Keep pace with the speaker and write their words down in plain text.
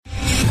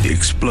The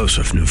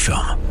explosive new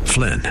film,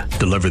 Flynn,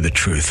 deliver the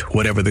truth,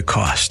 whatever the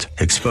cost,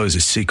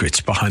 exposes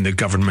secrets behind the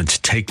government's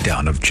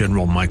takedown of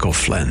General Michael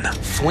Flynn.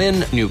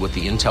 Flynn knew what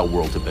the intel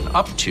world had been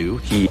up to.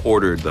 He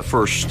ordered the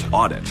first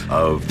audit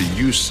of the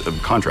use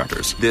of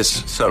contractors.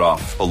 This set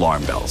off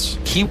alarm bells.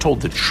 He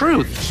told the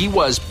truth. He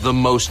was the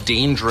most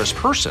dangerous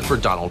person for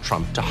Donald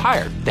Trump to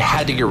hire. They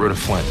had to get rid of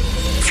Flynn.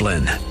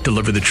 Flynn,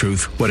 deliver the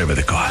truth, whatever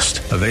the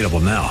cost. Available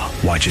now.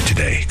 Watch it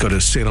today. Go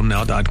to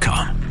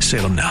salemnow.com.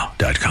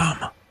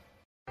 salemnow.com.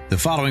 The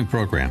following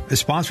program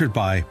is sponsored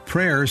by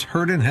Prayers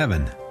Heard in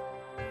Heaven.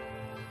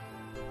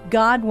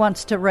 God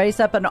wants to raise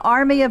up an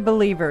army of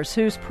believers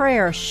whose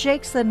prayer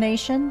shakes the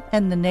nation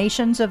and the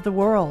nations of the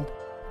world.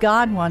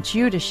 God wants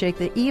you to shake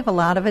the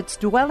evil out of its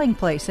dwelling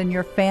place in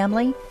your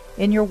family,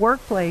 in your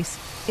workplace,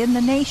 in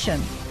the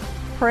nation.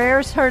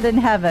 Prayers Heard in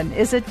Heaven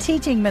is a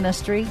teaching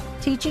ministry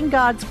teaching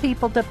God's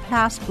people to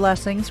pass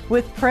blessings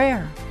with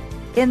prayer.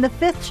 In the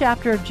 5th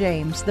chapter of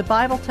James, the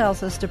Bible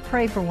tells us to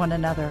pray for one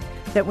another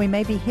that we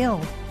may be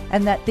healed,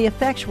 and that the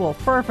effectual,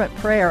 fervent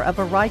prayer of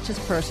a righteous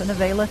person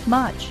availeth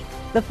much.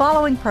 The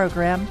following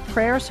program,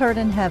 Prayers Heard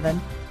in Heaven,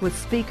 with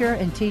speaker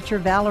and teacher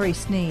Valerie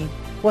Sneed,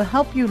 will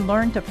help you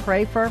learn to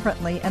pray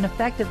fervently and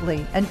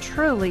effectively and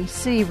truly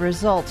see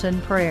results in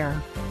prayer.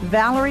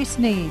 Valerie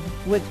Sneed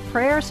with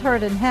Prayers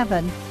Heard in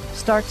Heaven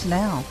starts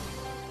now.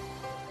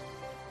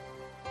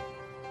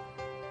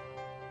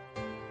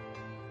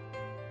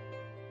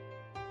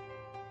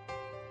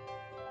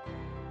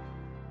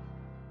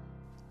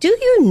 Do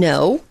you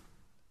know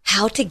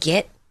how to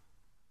get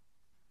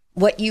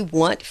what you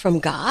want from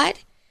God?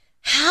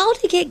 How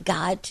to get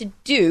God to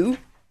do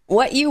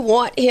what you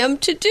want him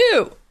to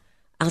do?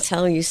 I'll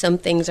tell you, some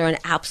things are an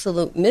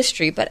absolute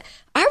mystery, but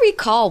I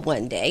recall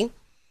one day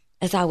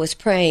as I was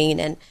praying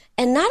and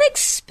not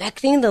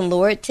expecting the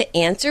Lord to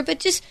answer, but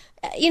just,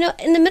 in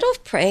the middle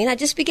of praying, I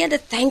just began to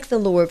thank the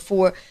Lord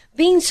for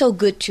being so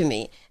good to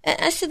me. And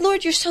I said,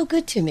 Lord, you're so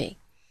good to me.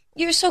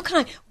 You're so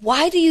kind.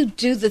 Why do you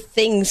do the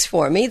things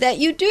for me that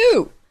you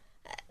do?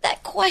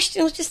 That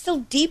question was just so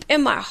deep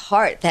in my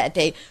heart that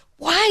day.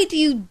 Why do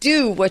you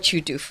do what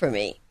you do for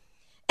me?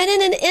 And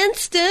in an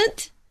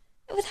instant,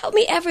 without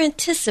me ever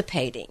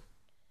anticipating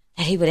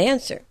that he would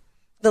answer,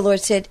 the Lord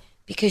said,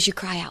 because you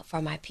cry out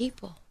for my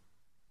people.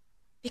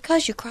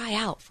 Because you cry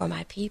out for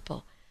my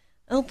people.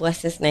 Oh,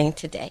 bless his name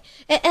today.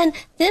 And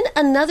then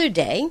another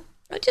day,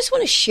 I just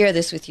want to share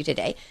this with you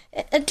today.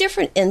 A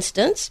different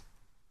instance,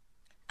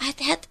 I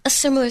had a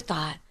similar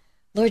thought.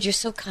 Lord, you're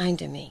so kind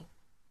to me.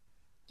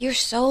 You're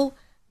so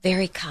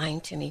very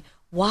kind to me.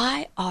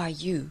 Why are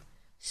you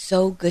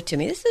so good to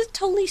me? This is a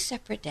totally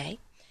separate day.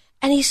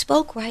 And he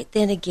spoke right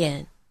then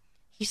again.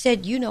 He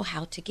said, you know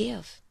how to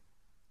give.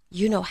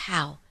 You know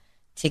how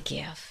to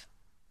give.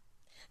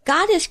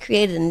 God has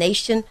created a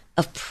nation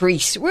of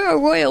priests. We're a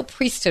royal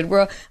priesthood.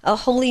 We're a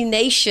holy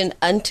nation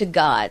unto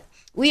God.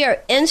 We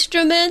are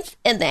instruments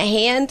in the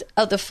hand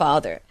of the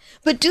Father.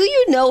 But do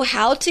you know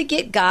how to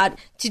get God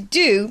to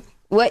do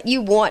what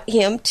you want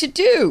him to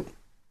do?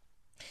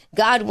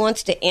 God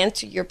wants to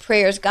answer your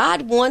prayers.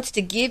 God wants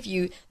to give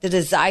you the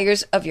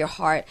desires of your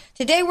heart.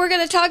 Today we're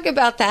going to talk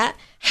about that,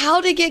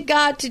 how to get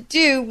God to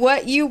do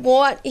what you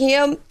want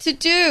him to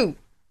do.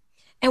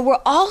 And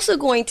we're also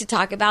going to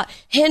talk about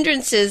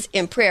hindrances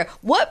in prayer.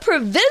 What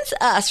prevents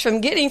us from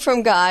getting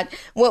from God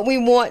what we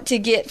want to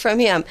get from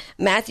him?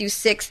 Matthew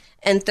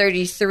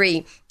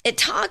 6:33. It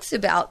talks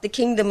about the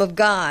kingdom of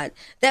God,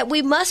 that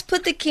we must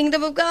put the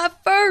kingdom of God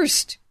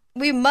first.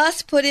 We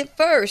must put it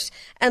first.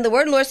 And the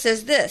word of the Lord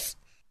says this,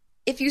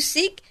 if you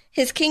seek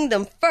his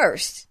kingdom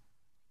first,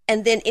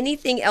 and then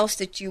anything else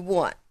that you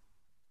want,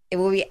 it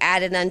will be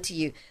added unto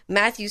you.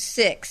 Matthew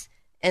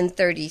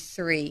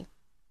 6:33.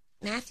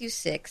 Matthew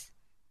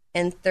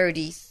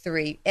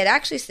 6:33. It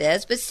actually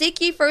says, but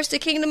seek ye first the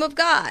kingdom of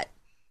God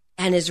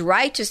and his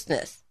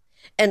righteousness,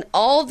 and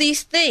all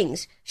these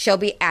things shall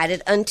be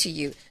added unto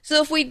you.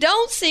 So if we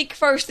don't seek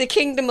first the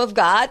kingdom of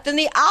God, then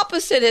the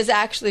opposite is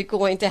actually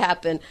going to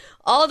happen.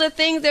 All the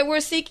things that we're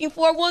seeking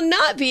for will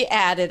not be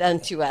added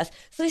unto us.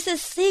 So he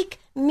says, seek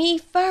me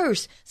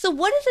first. So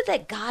what is it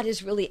that God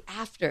is really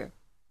after?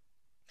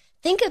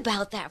 Think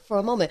about that for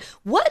a moment.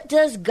 What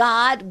does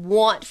God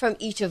want from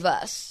each of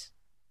us?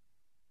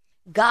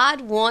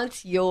 God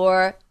wants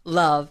your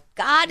love.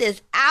 God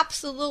is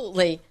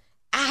absolutely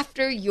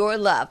after your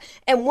love.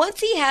 And once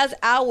he has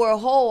our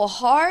whole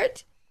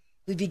heart,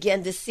 we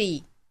begin to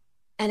see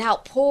an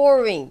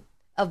outpouring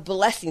of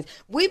blessings.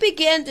 We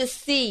begin to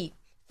see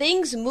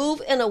things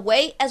move in a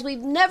way as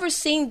we've never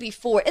seen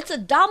before. It's a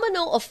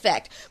domino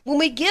effect. When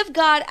we give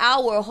God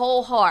our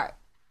whole heart,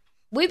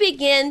 we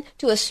begin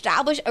to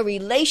establish a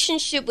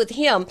relationship with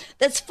him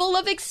that's full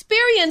of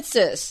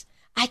experiences.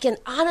 I can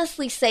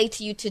honestly say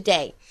to you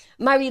today,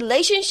 my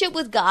relationship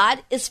with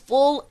God is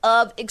full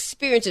of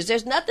experiences.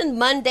 There's nothing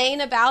mundane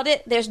about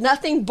it. There's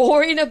nothing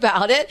boring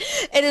about it.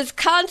 It is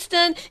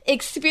constant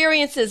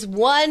experiences,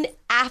 one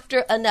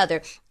after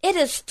another. It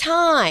is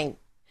time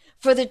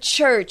for the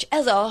church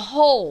as a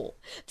whole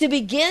to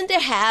begin to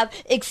have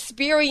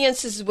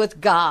experiences with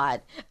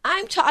God.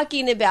 I'm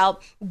talking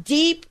about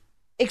deep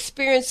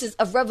experiences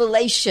of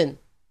revelation.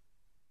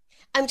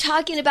 I'm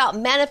talking about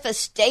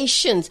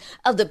manifestations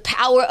of the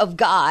power of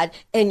God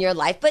in your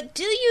life. But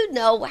do you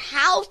know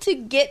how to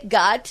get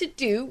God to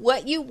do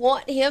what you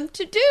want him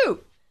to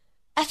do?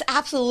 That's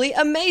absolutely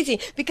amazing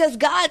because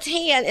God's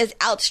hand is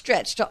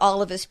outstretched to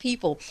all of his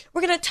people.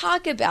 We're going to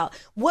talk about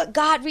what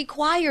God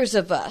requires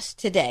of us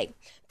today.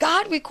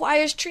 God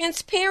requires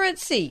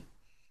transparency.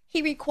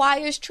 He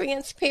requires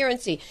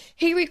transparency.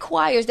 He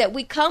requires that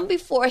we come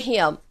before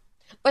him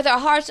with our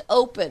hearts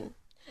open,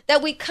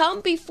 that we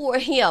come before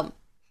him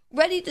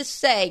ready to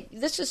say,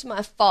 this is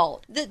my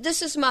fault.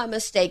 This is my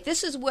mistake.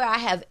 This is where I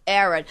have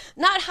erred,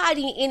 not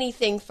hiding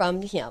anything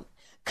from him.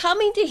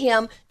 Coming to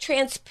him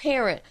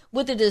transparent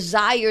with the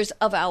desires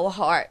of our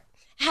heart.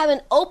 Have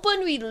an open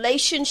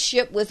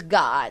relationship with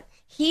God.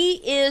 He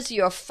is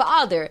your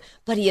father,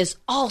 but he is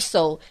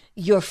also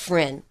your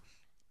friend.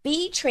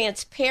 Be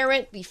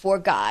transparent before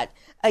God.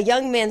 A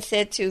young man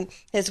said to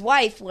his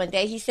wife one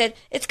day, he said,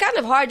 it's kind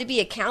of hard to be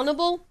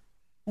accountable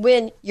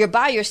when you're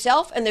by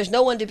yourself and there's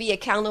no one to be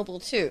accountable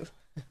to.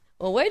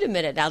 Well, wait a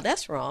minute. Now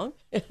that's wrong.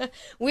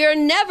 We are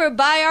never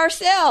by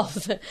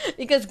ourselves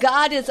because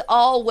God is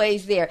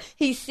always there.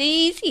 He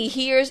sees, he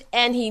hears,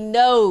 and he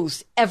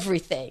knows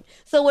everything.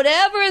 So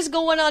whatever is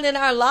going on in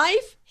our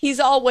life, he's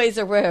always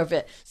aware of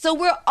it. So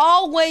we're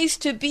always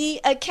to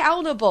be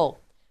accountable.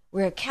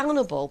 We're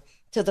accountable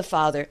to the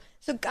Father.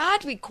 So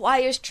God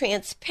requires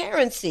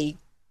transparency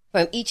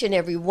from each and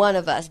every one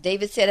of us.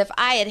 David said, if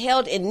I had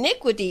held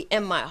iniquity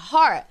in my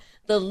heart,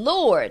 the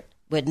Lord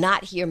would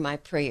not hear my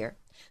prayer.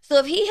 So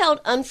if he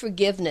held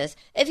unforgiveness,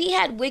 if he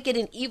had wicked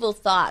and evil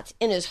thoughts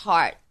in his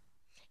heart,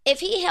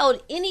 if he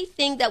held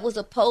anything that was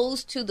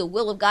opposed to the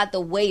will of God, the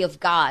way of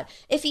God,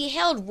 if he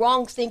held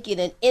wrong thinking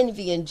and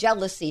envy and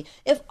jealousy,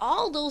 if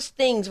all those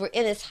things were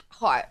in his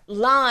heart,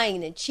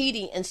 lying and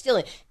cheating and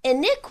stealing,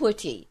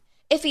 iniquity,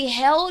 if he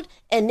held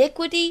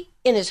iniquity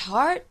in his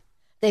heart,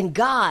 then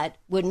God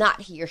would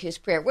not hear his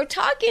prayer. We're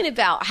talking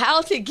about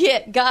how to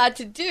get God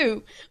to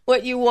do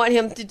what you want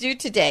him to do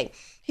today.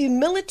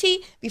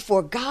 Humility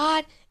before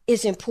God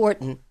is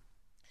important.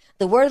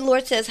 The word of the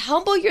Lord says,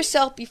 humble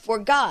yourself before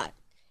God,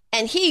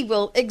 and he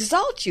will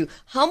exalt you.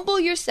 Humble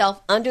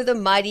yourself under the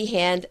mighty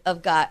hand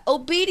of God.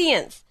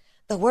 Obedience.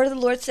 The word of the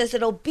Lord says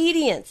that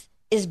obedience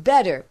is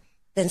better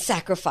than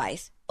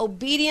sacrifice.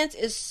 Obedience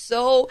is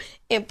so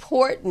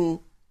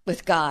important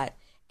with God.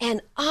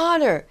 And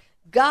honor.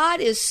 God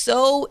is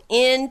so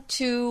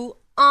into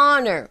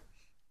honor.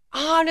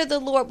 Honor the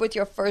Lord with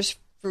your first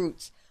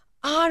fruits.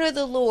 Honor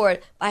the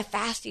Lord by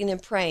fasting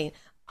and praying.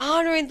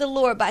 Honoring the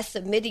Lord by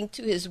submitting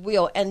to his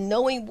will and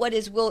knowing what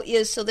his will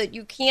is so that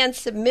you can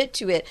submit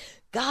to it.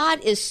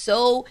 God is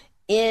so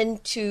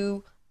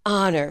into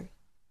honor.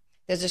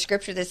 There's a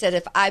scripture that said,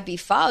 if I be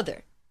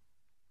father,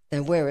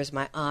 then where is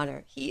my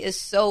honor? He is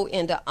so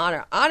into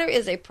honor. Honor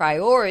is a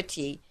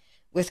priority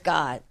with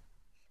God.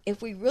 If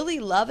we really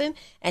love him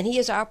and he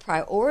is our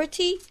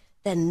priority,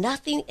 then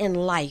nothing in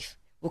life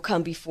will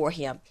come before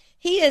him.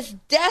 He is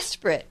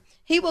desperate.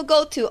 He will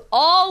go to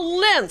all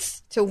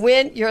lengths to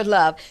win your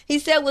love. He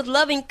said, with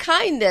loving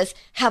kindness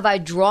have I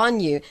drawn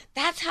you.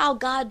 That's how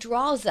God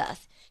draws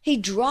us. He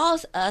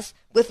draws us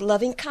with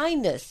loving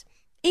kindness.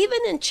 Even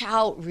in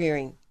child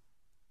rearing,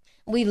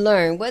 we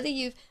learn whether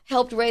you've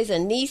helped raise a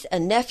niece, a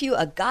nephew,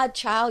 a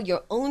godchild,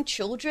 your own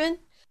children,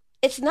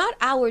 it's not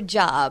our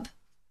job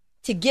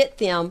to get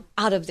them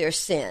out of their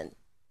sin.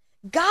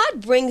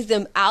 God brings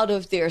them out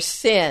of their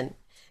sin.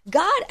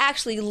 God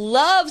actually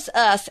loves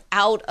us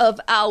out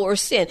of our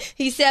sin.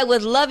 He said,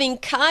 with loving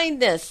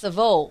kindness of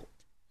old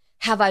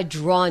have I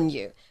drawn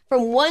you.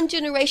 From one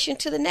generation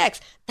to the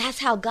next.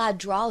 That's how God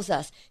draws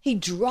us. He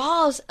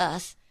draws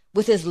us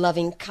with his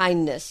loving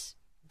kindness.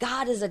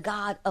 God is a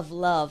God of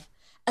love.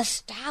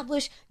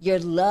 Establish your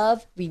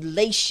love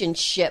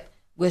relationship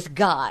with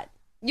God.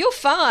 You'll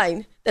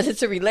find that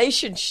it's a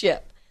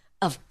relationship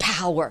of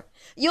power.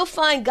 You'll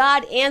find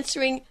God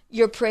answering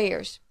your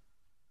prayers.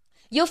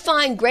 You'll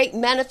find great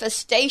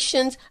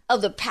manifestations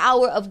of the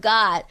power of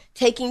God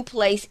taking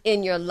place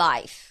in your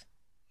life.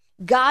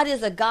 God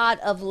is a God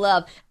of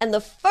love. And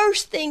the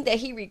first thing that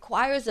he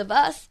requires of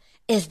us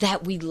is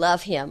that we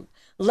love him.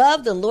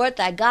 Love the Lord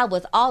thy God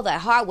with all thy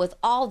heart, with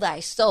all thy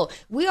soul.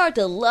 We are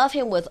to love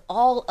him with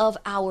all of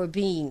our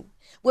being.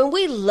 When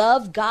we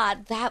love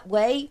God that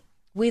way,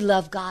 we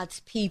love God's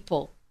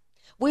people.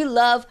 We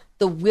love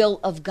the will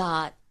of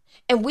God.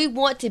 And we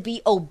want to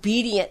be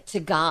obedient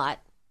to God.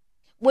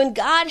 When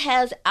God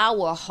has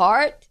our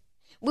heart,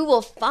 we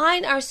will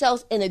find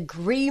ourselves in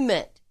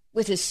agreement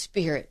with his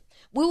Spirit.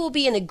 We will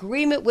be in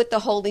agreement with the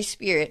Holy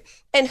Spirit.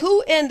 And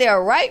who in their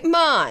right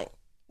mind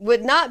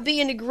would not be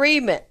in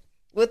agreement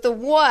with the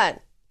one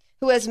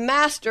who has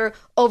master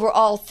over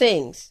all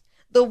things,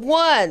 the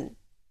one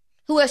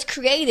who has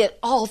created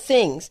all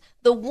things,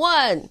 the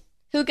one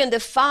who can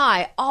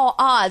defy all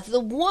odds, the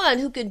one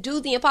who can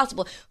do the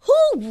impossible?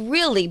 Who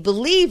really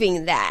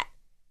believing that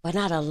but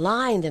not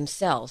align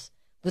themselves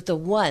with the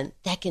one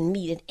that can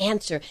meet and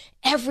answer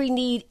every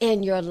need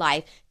in your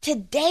life?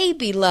 Today,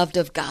 beloved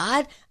of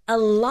God,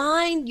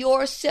 align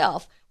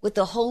yourself with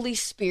the Holy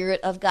Spirit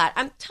of God.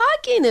 I'm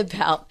talking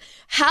about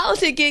how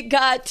to get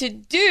God to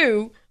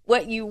do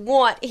what you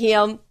want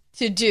him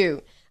to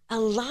do.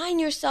 Align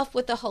yourself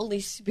with the Holy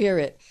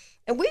Spirit.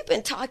 And we've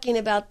been talking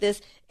about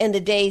this in the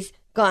days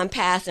gone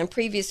past and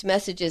previous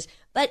messages.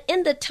 But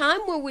in the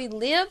time where we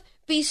live,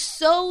 be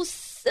so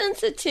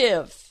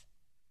sensitive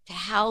to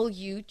how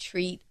you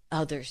treat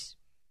others.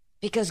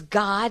 Because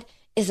God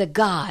is a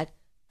God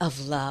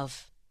of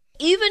love.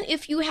 Even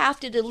if you have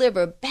to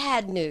deliver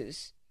bad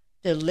news,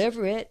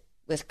 deliver it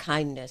with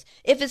kindness.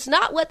 If it's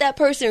not what that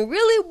person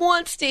really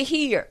wants to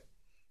hear,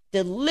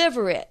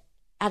 deliver it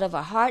out of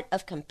a heart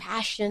of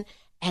compassion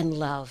and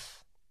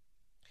love.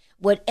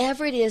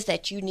 Whatever it is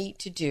that you need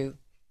to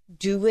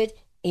do it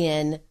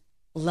in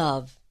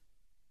love.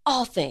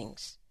 All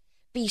things.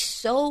 Be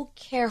so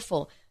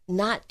careful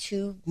not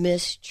to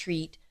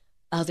mistreat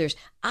others.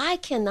 I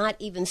cannot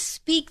even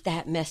speak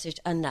that message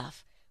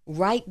enough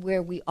right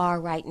where we are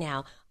right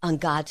now on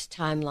God's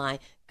timeline.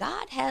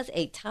 God has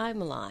a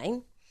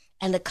timeline,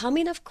 and the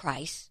coming of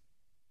Christ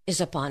is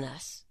upon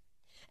us.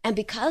 And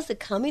because the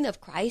coming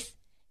of Christ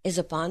is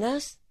upon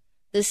us,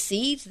 the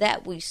seeds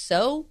that we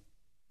sow,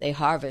 they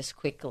harvest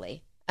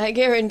quickly. I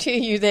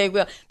guarantee you they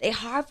will. They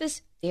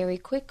harvest very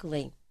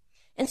quickly.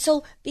 And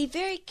so be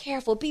very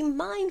careful. Be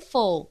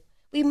mindful.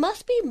 We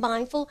must be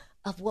mindful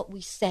of what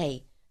we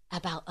say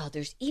about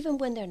others, even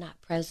when they're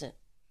not present.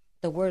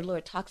 The word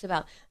Lord talks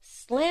about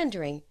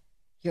slandering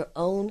your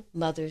own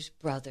mother's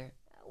brother.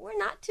 We're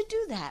not to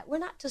do that. We're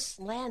not to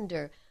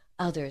slander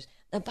others.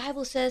 The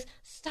Bible says,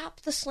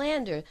 stop the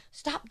slander.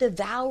 Stop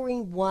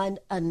devouring one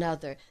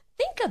another.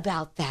 Think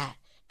about that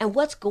and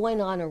what's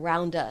going on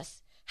around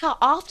us. How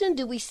often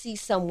do we see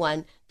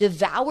someone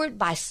devoured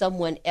by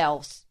someone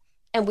else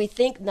and we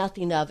think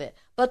nothing of it?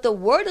 But the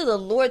word of the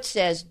Lord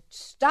says,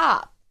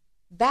 stop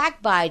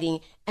backbiting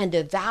and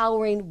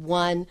devouring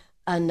one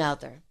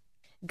another.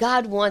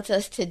 God wants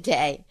us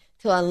today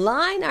to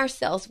align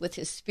ourselves with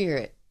his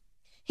Spirit.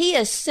 He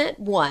has sent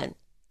one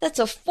that's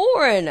a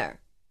foreign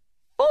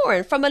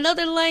from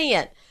another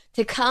land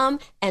to come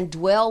and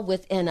dwell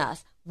within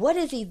us. What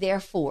is he there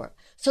for?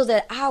 So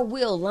that our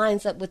will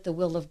lines up with the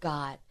will of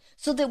God,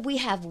 so that we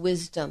have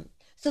wisdom,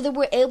 so that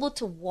we're able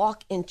to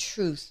walk in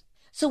truth,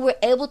 so we're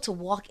able to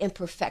walk in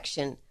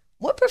perfection.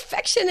 What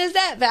perfection is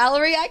that,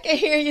 Valerie? I can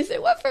hear you say,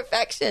 what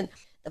perfection?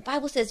 The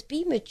Bible says,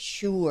 be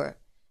mature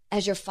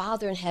as your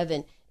Father in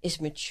heaven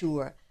is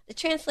mature. The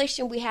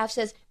translation we have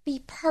says,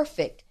 be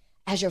perfect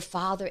as your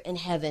Father in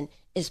heaven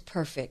is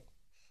perfect.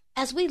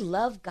 As we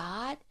love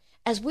God,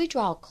 as we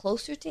draw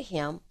closer to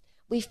him,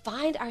 we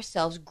find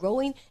ourselves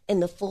growing in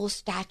the full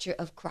stature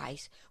of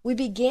Christ. We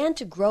began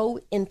to grow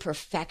in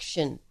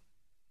perfection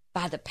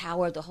by the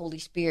power of the Holy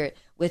Spirit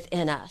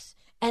within us.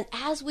 And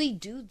as we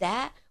do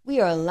that, we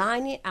are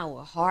aligning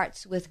our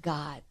hearts with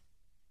God.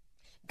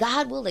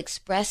 God will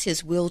express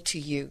his will to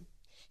you.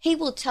 He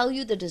will tell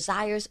you the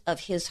desires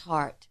of his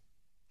heart.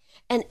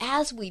 And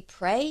as we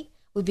pray,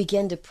 we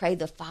begin to pray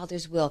the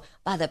Father's will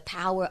by the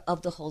power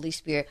of the Holy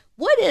Spirit.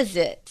 What is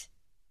it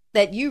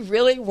that you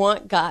really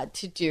want God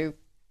to do?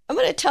 I'm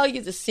going to tell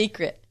you the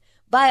secret.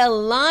 By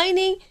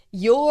aligning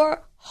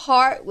your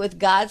heart with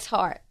God's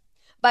heart,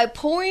 by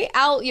pouring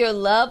out your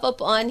love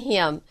upon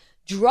him,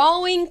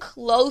 drawing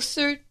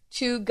closer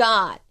to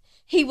God,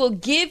 he will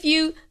give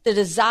you the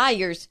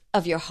desires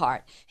of your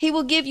heart. He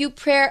will give you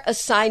prayer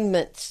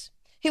assignments.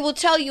 He will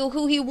tell you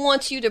who he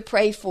wants you to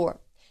pray for.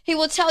 He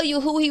will tell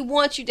you who he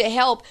wants you to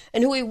help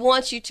and who he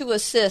wants you to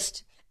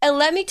assist. And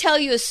let me tell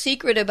you a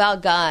secret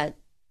about God.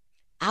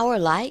 Our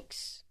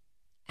likes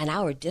and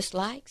our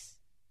dislikes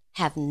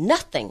have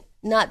nothing,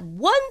 not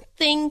one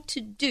thing to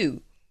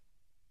do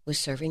with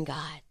serving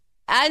God.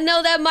 I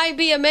know that might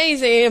be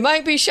amazing. It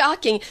might be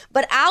shocking,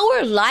 but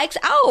our likes,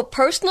 our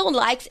personal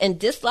likes and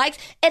dislikes,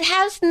 it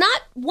has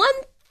not one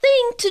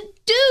thing to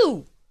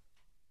do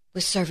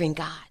with serving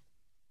God.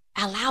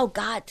 Allow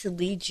God to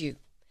lead you.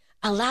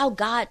 Allow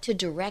God to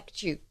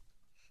direct you.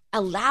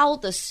 Allow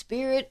the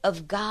Spirit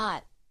of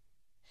God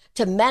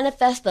to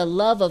manifest the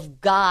love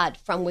of God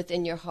from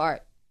within your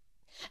heart.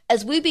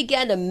 As we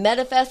begin to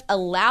manifest,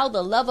 allow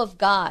the love of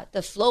God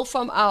to flow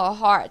from our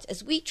hearts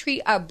as we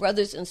treat our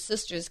brothers and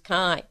sisters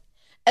kind.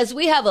 As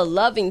we have a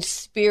loving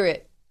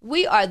spirit,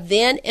 we are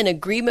then in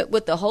agreement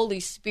with the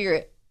Holy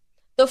Spirit,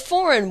 the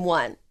foreign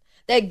one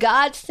that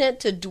God sent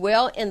to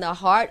dwell in the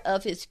heart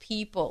of his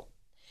people.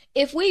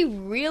 If we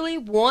really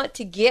want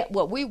to get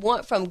what we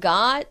want from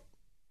God,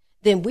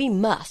 then we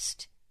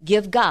must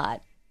give God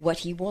what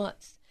he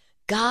wants.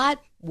 God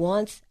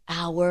wants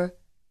our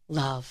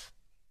love.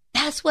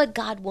 That's what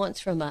God wants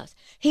from us.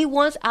 He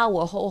wants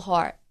our whole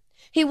heart.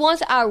 He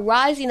wants our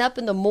rising up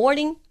in the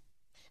morning,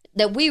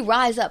 that we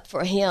rise up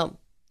for him.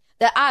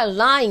 That our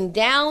lying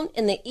down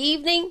in the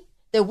evening,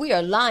 that we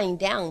are lying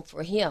down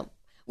for him.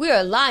 We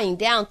are lying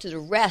down to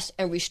rest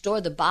and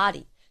restore the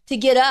body, to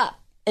get up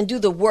and do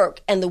the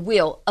work and the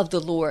will of the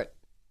Lord.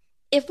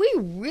 If we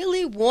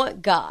really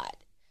want God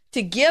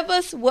to give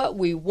us what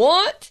we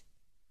want,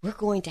 we're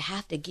going to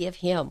have to give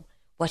him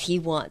what he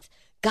wants.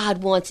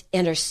 God wants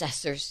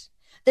intercessors.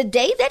 The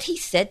day that he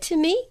said to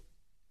me,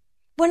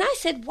 when I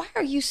said, why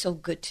are you so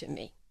good to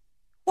me?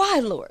 Why,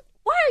 Lord?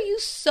 Why are you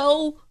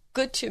so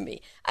good to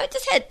me? I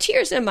just had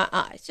tears in my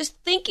eyes, just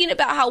thinking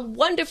about how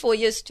wonderful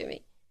he is to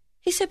me.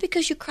 He said,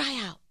 because you cry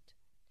out.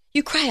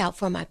 You cry out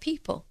for my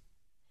people.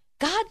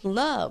 God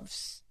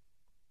loves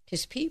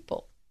his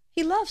people.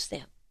 He loves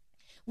them.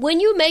 When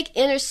you make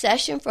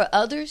intercession for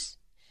others,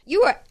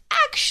 you're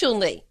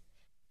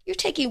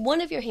taking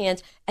one of your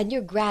hands and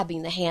you're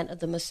grabbing the hand of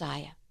the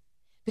Messiah.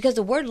 Because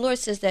the word of the Lord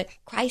says that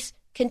Christ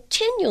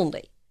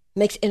continually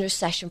makes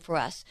intercession for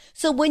us.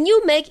 So when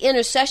you make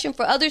intercession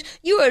for others,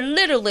 you are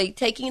literally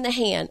taking the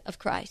hand of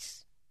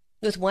Christ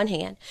with one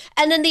hand.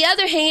 And then the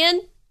other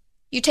hand,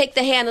 you take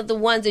the hand of the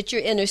ones that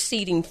you're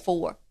interceding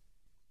for.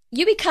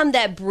 You become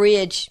that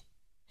bridge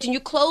and you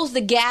close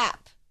the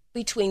gap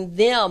between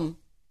them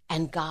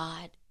and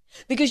God,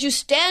 because you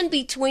stand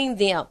between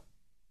them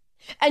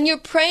and you're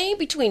praying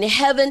between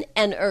heaven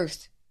and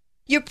earth.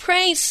 You're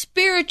praying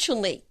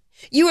spiritually.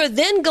 You are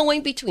then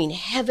going between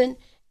heaven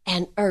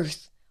and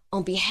earth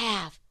on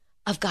behalf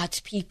of God's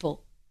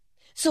people.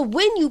 So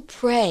when you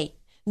pray,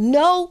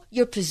 know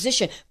your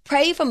position.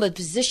 Pray from a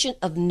position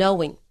of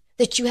knowing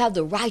that you have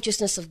the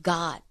righteousness of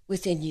God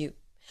within you.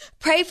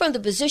 Pray from the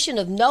position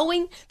of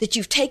knowing that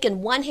you've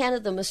taken one hand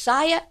of the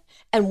Messiah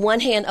and one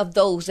hand of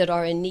those that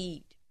are in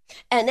need.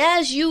 And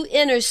as you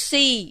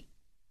intercede,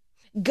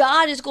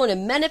 God is going to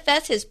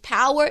manifest his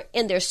power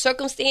in their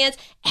circumstance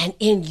and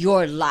in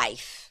your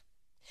life.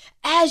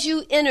 As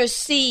you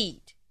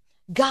intercede,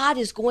 God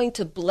is going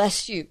to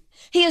bless you.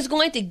 He is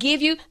going to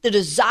give you the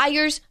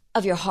desires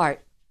of your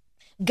heart.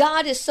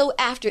 God is so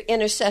after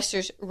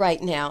intercessors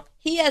right now.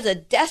 He has a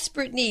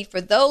desperate need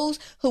for those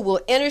who will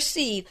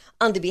intercede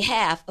on the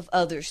behalf of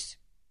others.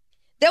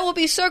 There will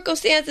be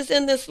circumstances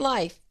in this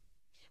life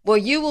where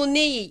you will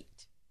need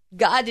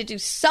God to do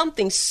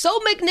something so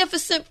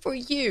magnificent for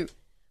you,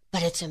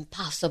 but it's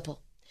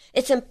impossible.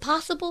 It's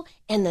impossible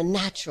in the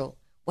natural,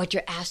 what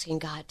you're asking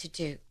God to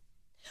do.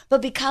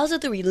 But because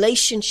of the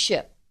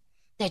relationship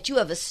that you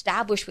have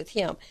established with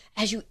him,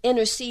 as you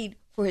intercede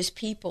for his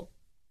people,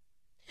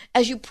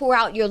 as you pour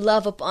out your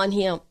love upon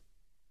him,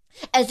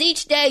 as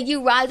each day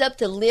you rise up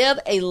to live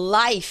a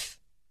life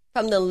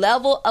from the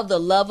level of the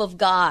love of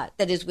God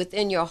that is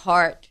within your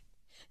heart,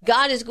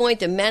 God is going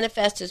to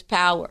manifest his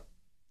power.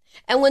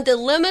 And when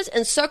dilemmas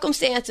and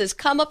circumstances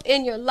come up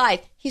in your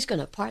life, he's going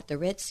to part the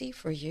Red Sea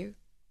for you.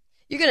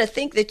 You're going to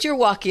think that you're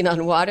walking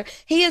on water.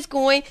 He is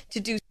going to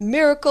do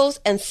miracles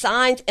and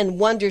signs and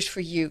wonders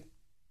for you.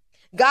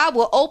 God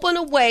will open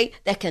a way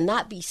that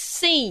cannot be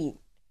seen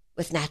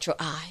with natural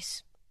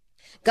eyes.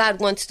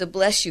 God wants to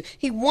bless you.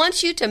 He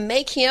wants you to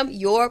make him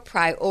your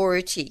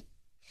priority.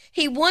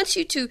 He wants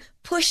you to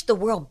push the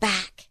world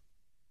back.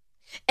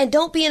 And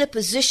don't be in a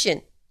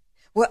position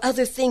where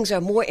other things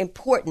are more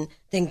important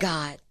than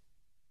God.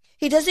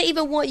 He doesn't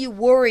even want you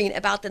worrying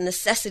about the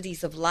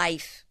necessities of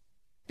life,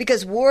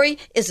 because worry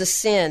is a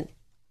sin.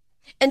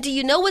 And do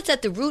you know what's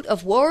at the root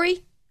of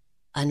worry?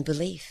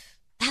 Unbelief.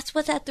 That's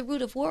what's at the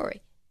root of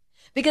worry.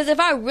 Because if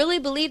I really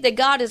believe that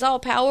God is all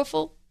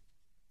powerful,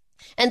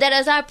 and that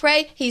as I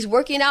pray, he's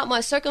working out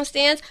my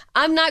circumstance,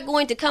 I'm not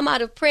going to come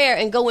out of prayer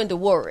and go into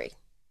worry.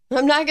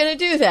 I'm not going to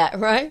do that,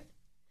 right?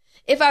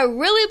 If I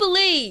really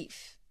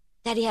believe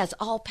that he has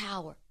all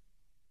power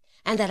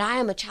and that I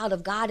am a child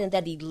of God and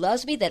that he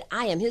loves me, that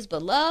I am his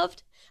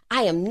beloved,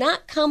 I am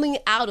not coming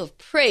out of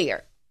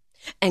prayer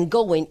and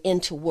going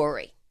into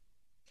worry.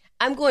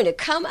 I'm going to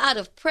come out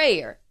of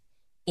prayer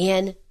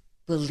in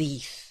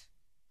belief.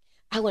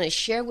 I want to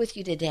share with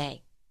you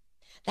today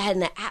that in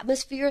the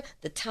atmosphere,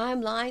 the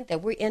timeline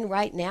that we're in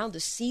right now, the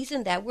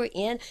season that we're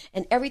in,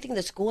 and everything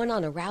that's going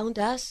on around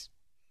us,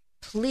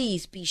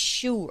 please be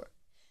sure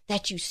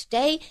that you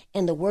stay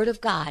in the Word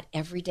of God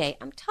every day.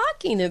 I'm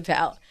talking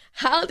about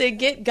how to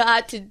get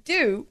God to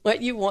do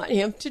what you want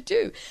him to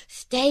do.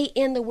 Stay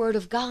in the Word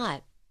of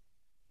God.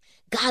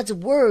 God's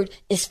Word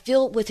is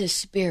filled with his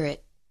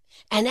Spirit.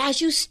 And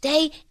as you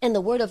stay in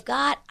the Word of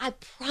God, I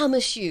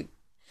promise you,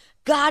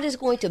 God is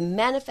going to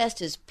manifest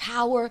his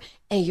power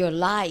in your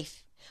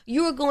life.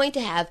 You are going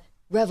to have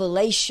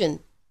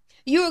revelation.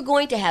 You are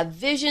going to have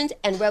visions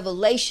and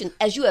revelation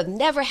as you have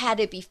never had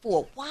it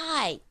before.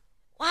 Why?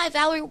 Why,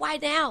 Valerie? Why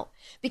now?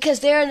 Because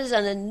there is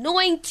an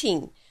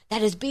anointing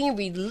that is being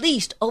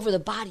released over the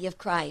body of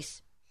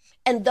Christ.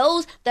 And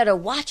those that are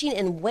watching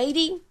and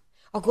waiting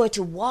are going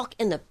to walk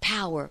in the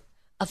power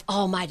of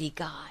Almighty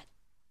God.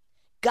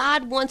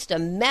 God wants to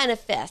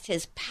manifest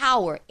his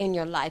power in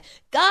your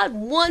life. God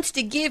wants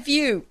to give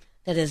you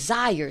the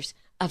desires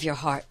of your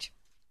heart.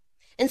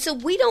 And so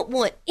we don't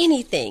want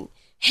anything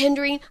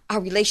hindering our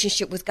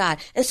relationship with God.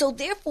 And so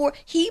therefore,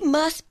 he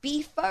must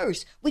be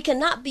first. We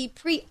cannot be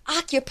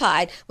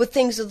preoccupied with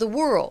things of the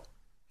world.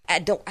 I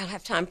don't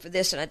have time for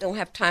this, and I don't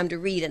have time to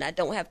read, and I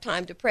don't have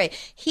time to pray.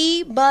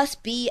 He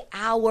must be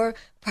our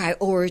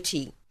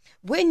priority.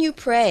 When you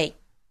pray,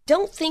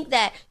 don't think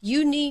that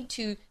you need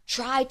to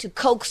try to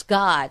coax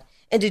God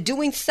into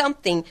doing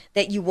something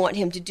that you want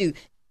him to do.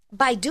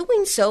 By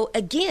doing so,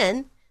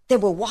 again, then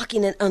we're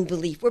walking in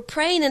unbelief. We're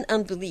praying in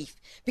unbelief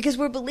because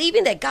we're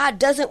believing that God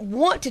doesn't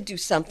want to do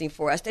something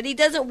for us, that he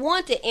doesn't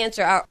want to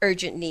answer our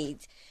urgent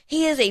needs.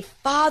 He is a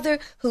father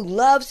who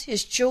loves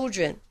his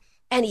children,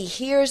 and he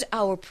hears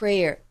our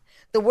prayer.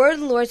 The word of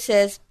the Lord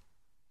says,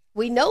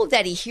 we know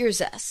that he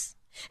hears us.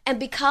 And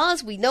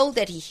because we know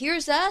that he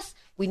hears us,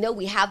 we know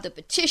we have the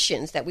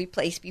petitions that we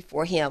place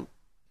before him.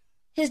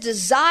 His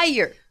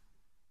desire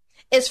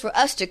is for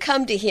us to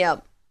come to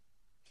him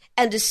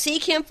and to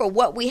seek him for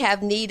what we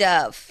have need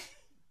of,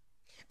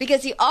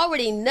 because he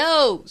already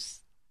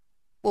knows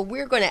what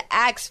we're going to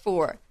ask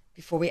for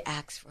before we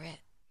ask for it.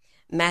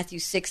 Matthew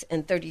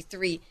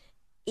 6:33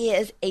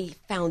 is a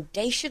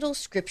foundational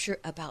scripture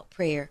about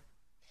prayer.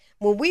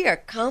 When we are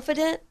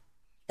confident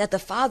that the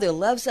Father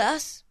loves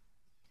us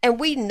and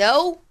we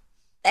know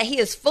that he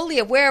is fully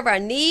aware of our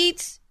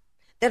needs,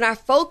 then our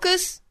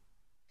focus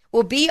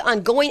will be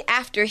on going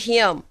after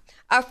him.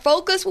 Our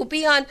focus will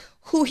be on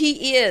who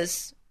he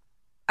is.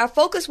 Our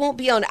focus won't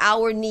be on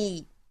our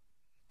need.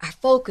 Our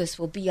focus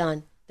will be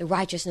on the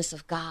righteousness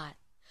of God.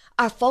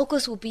 Our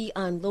focus will be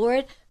on,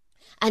 Lord,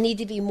 I need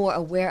to be more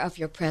aware of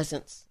your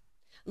presence.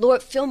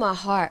 Lord, fill my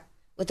heart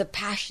with a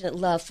passionate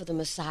love for the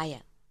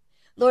Messiah.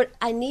 Lord,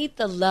 I need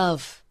the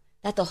love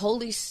that the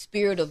Holy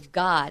Spirit of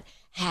God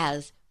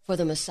has for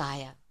the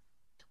Messiah.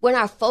 When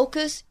our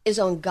focus is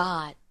on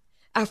God,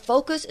 our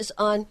focus is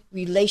on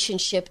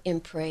relationship in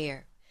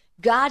prayer,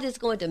 God is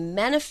going to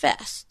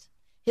manifest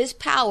his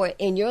power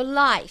in your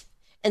life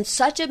in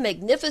such a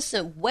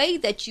magnificent way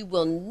that you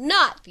will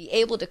not be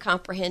able to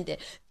comprehend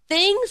it.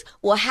 Things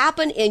will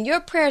happen in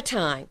your prayer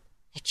time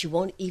that you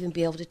won't even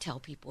be able to tell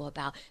people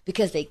about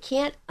because they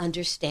can't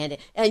understand it.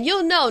 And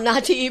you'll know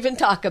not to even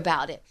talk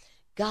about it.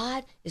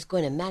 God is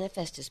going to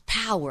manifest his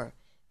power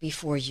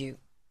before you.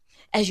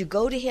 As you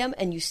go to him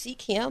and you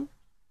seek him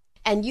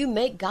and you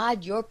make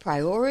God your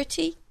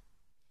priority,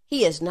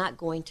 he is not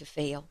going to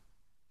fail.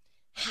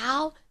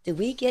 How do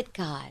we get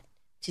God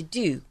to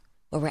do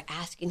what we're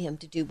asking him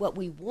to do, what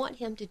we want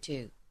him to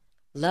do?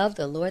 Love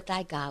the Lord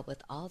thy God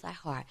with all thy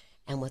heart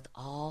and with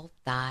all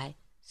thy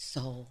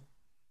soul.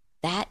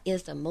 That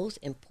is the most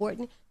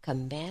important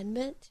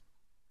commandment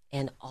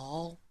in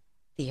all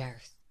the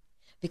earth.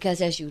 Because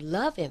as you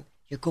love him,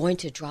 you're going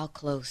to draw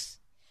close.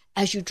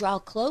 As you draw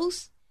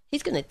close,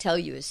 he's going to tell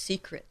you his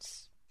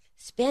secrets.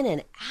 Spend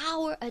an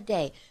hour a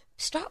day.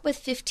 Start with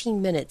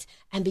 15 minutes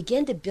and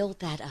begin to build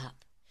that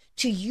up.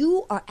 Till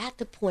you are at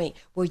the point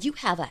where you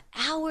have an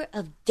hour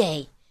of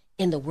day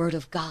in the Word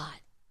of God.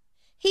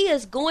 He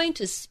is going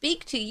to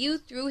speak to you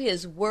through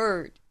his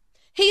Word.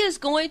 He is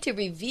going to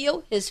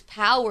reveal his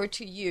power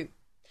to you.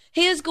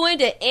 He is going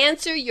to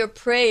answer your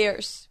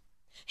prayers.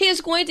 He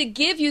is going to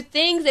give you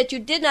things that you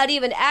did not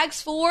even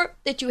ask for,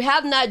 that you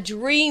have not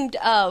dreamed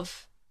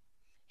of.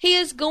 He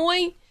is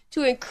going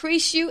to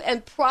increase you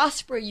and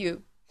prosper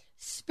you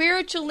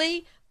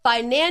spiritually,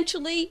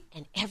 financially,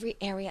 and every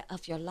area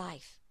of your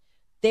life.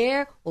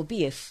 There will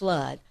be a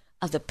flood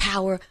of the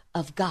power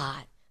of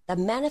God, the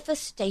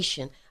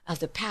manifestation of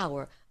the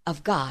power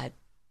of God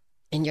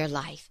in your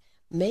life.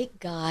 Make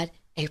God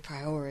a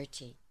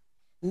priority.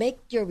 Make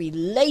your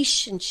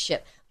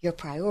relationship your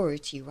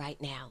priority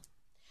right now.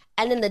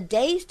 And in the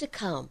days to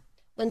come,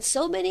 when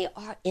so many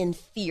are in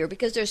fear,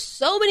 because there's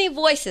so many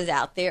voices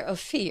out there of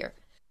fear,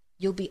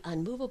 you'll be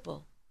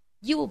unmovable.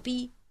 You will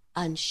be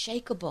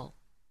unshakable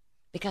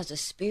because the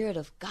Spirit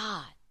of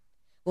God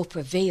will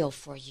prevail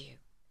for you.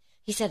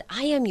 He said,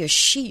 I am your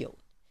shield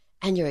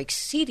and your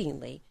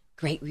exceedingly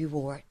great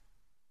reward.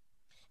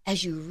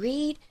 As you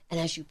read and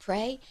as you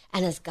pray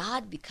and as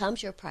God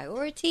becomes your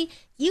priority,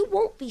 you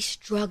won't be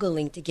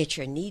struggling to get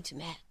your needs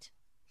met.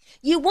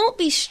 You won't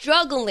be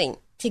struggling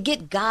to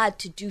get God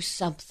to do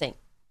something.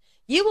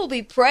 You will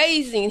be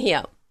praising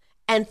him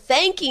and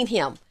thanking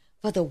him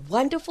for the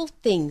wonderful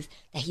things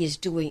that he is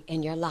doing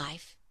in your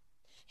life.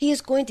 He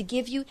is going to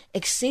give you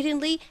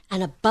exceedingly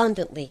and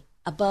abundantly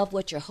above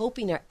what you're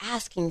hoping or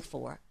asking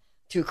for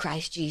through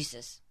Christ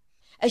Jesus.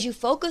 As you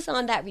focus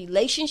on that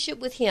relationship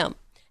with him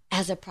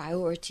as a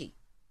priority,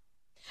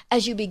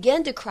 as you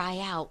begin to cry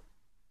out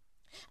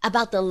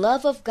about the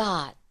love of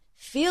God,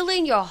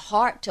 filling your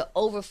heart to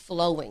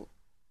overflowing,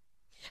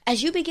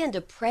 as you begin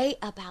to pray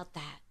about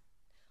that,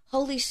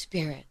 Holy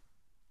Spirit,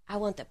 I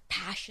want the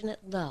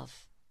passionate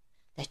love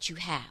that you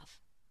have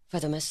for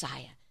the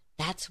Messiah.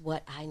 That's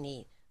what I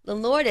need. The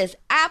Lord is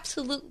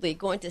absolutely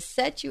going to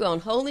set you on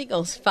Holy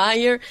Ghost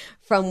fire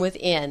from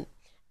within.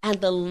 And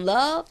the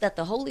love that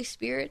the Holy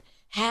Spirit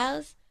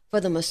has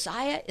for the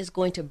Messiah is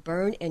going to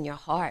burn in your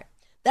heart.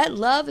 That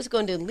love is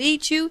going to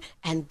lead you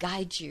and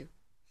guide you.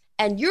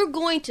 And you're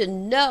going to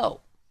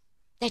know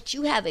that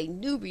you have a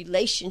new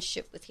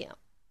relationship with him.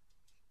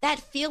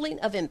 That feeling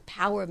of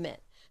empowerment,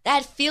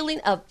 that feeling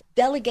of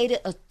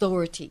delegated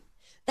authority,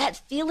 that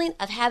feeling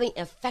of having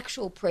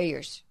effectual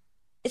prayers,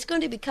 it's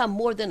going to become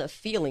more than a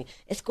feeling.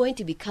 It's going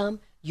to become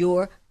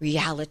your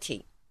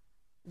reality.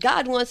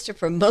 God wants to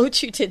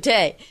promote you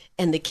today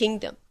in the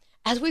kingdom.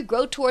 As we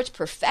grow towards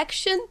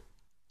perfection,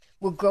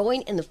 we're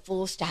growing in the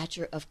full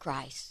stature of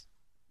Christ.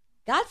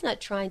 God's not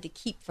trying to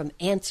keep from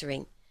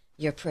answering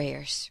your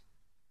prayers.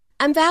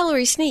 I'm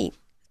Valerie Sneed,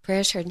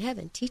 Prayers Heard in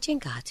Heaven, teaching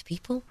God's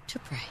people to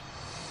pray.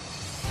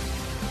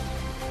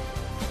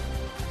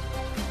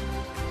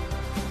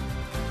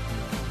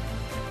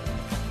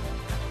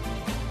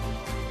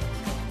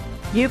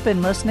 You've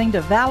been listening to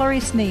Valerie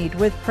Sneed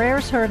with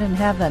Prayers Heard in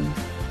Heaven.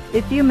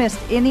 If you missed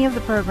any of the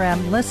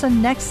program,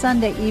 listen next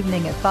Sunday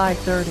evening at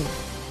 5:30.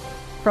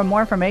 For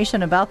more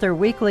information about their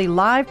weekly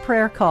live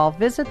prayer call,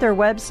 visit their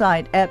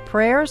website at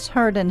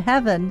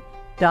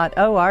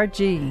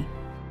prayersheardinheaven.org.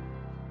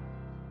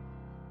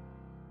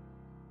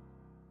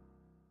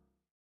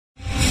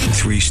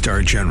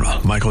 Three-star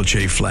General Michael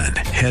J. Flynn,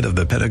 head of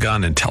the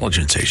Pentagon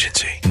Intelligence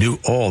Agency, knew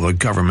all the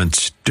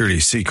government's dirty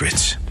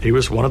secrets. He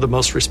was one of the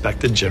most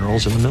respected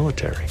generals in the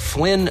military.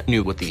 Flynn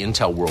knew what the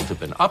intel world had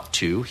been up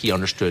to. He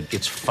understood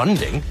its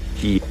funding.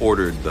 He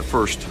ordered the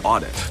first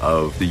audit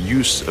of the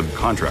use of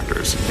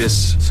contractors.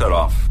 This set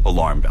off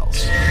alarm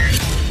bells.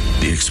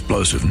 The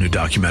explosive new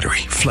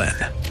documentary, Flynn,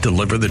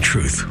 Deliver the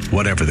Truth,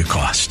 Whatever the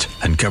Cost,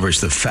 uncovers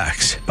the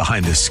facts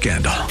behind this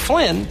scandal.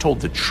 Flynn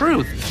told the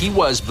truth. He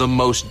was the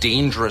most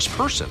dangerous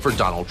person for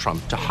Donald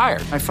Trump to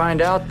hire. I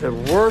find out the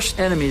worst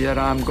enemy that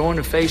I'm going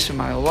to face in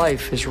my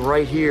life is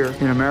right here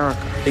in America.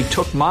 They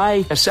took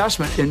my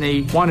assessment and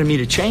they wanted me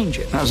to change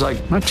it. And I was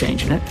like, I'm not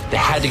changing it. They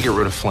had to get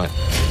rid of Flynn.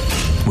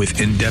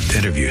 With in-depth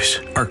interviews,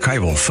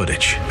 archival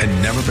footage,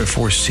 and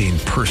never-before-seen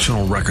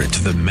personal records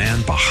of the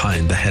man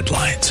behind the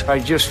headlines. I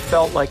just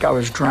felt like I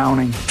was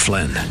drowning.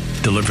 Flynn,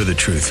 Deliver the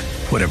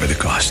Truth, Whatever the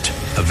Cost.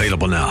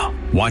 Available now.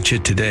 Watch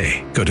it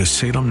today. Go to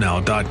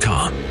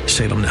salemnow.com.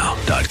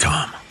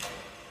 salemnow.com.